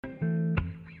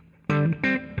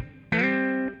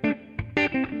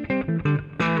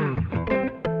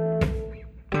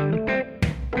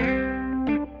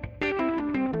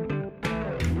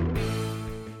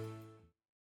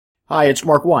Hi, it's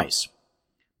Mark Weiss.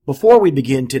 Before we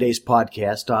begin today's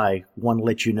podcast, I want to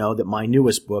let you know that my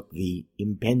newest book, The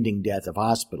Impending Death of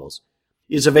Hospitals,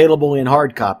 is available in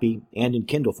hard copy and in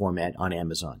Kindle format on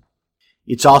Amazon.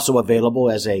 It's also available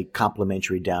as a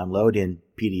complimentary download in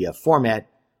PDF format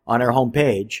on our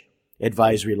homepage,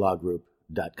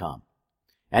 advisorylawgroup.com.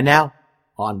 And now,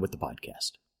 on with the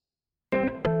podcast.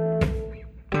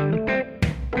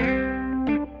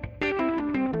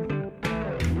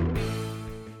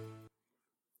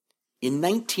 In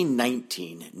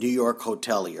 1919, New York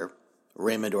hotelier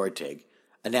Raymond Orteig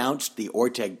announced the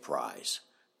Orteig Prize,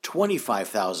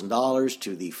 $25,000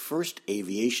 to the first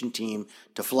aviation team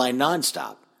to fly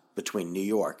nonstop between New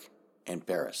York and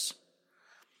Paris.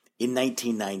 In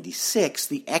 1996,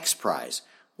 the X Prize,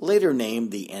 later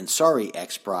named the Ansari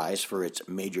X Prize for its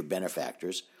major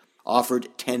benefactors, offered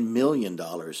 $10 million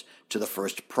to the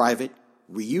first private,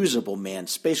 reusable manned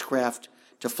spacecraft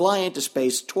to fly into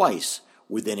space twice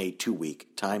within a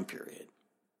 2-week time period.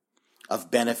 Of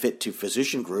benefit to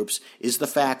physician groups is the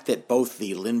fact that both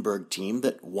the Lindbergh team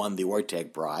that won the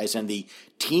Orteig Prize and the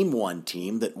Team 1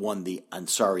 team that won the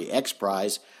Ansari X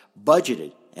Prize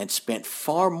budgeted and spent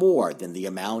far more than the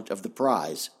amount of the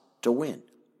prize to win.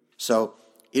 So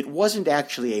it wasn't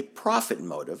actually a profit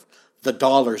motive, the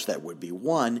dollars that would be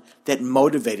won, that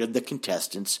motivated the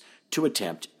contestants to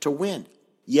attempt to win.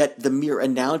 Yet the mere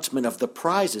announcement of the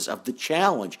prizes, of the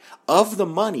challenge, of the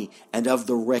money, and of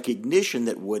the recognition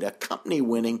that would accompany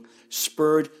winning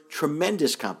spurred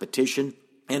tremendous competition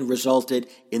and resulted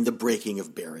in the breaking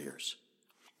of barriers.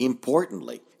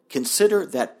 Importantly, consider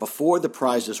that before the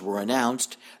prizes were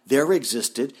announced, there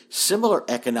existed similar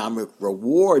economic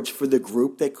rewards for the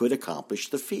group that could accomplish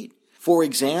the feat. For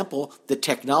example, the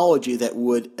technology that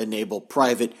would enable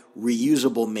private,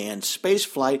 reusable manned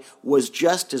spaceflight was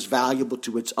just as valuable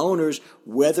to its owners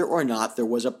whether or not there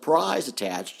was a prize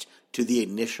attached to the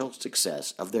initial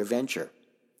success of their venture.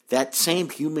 That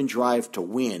same human drive to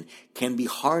win can be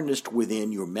harnessed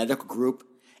within your medical group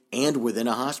and within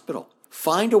a hospital.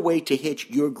 Find a way to hitch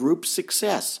your group's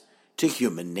success to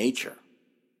human nature.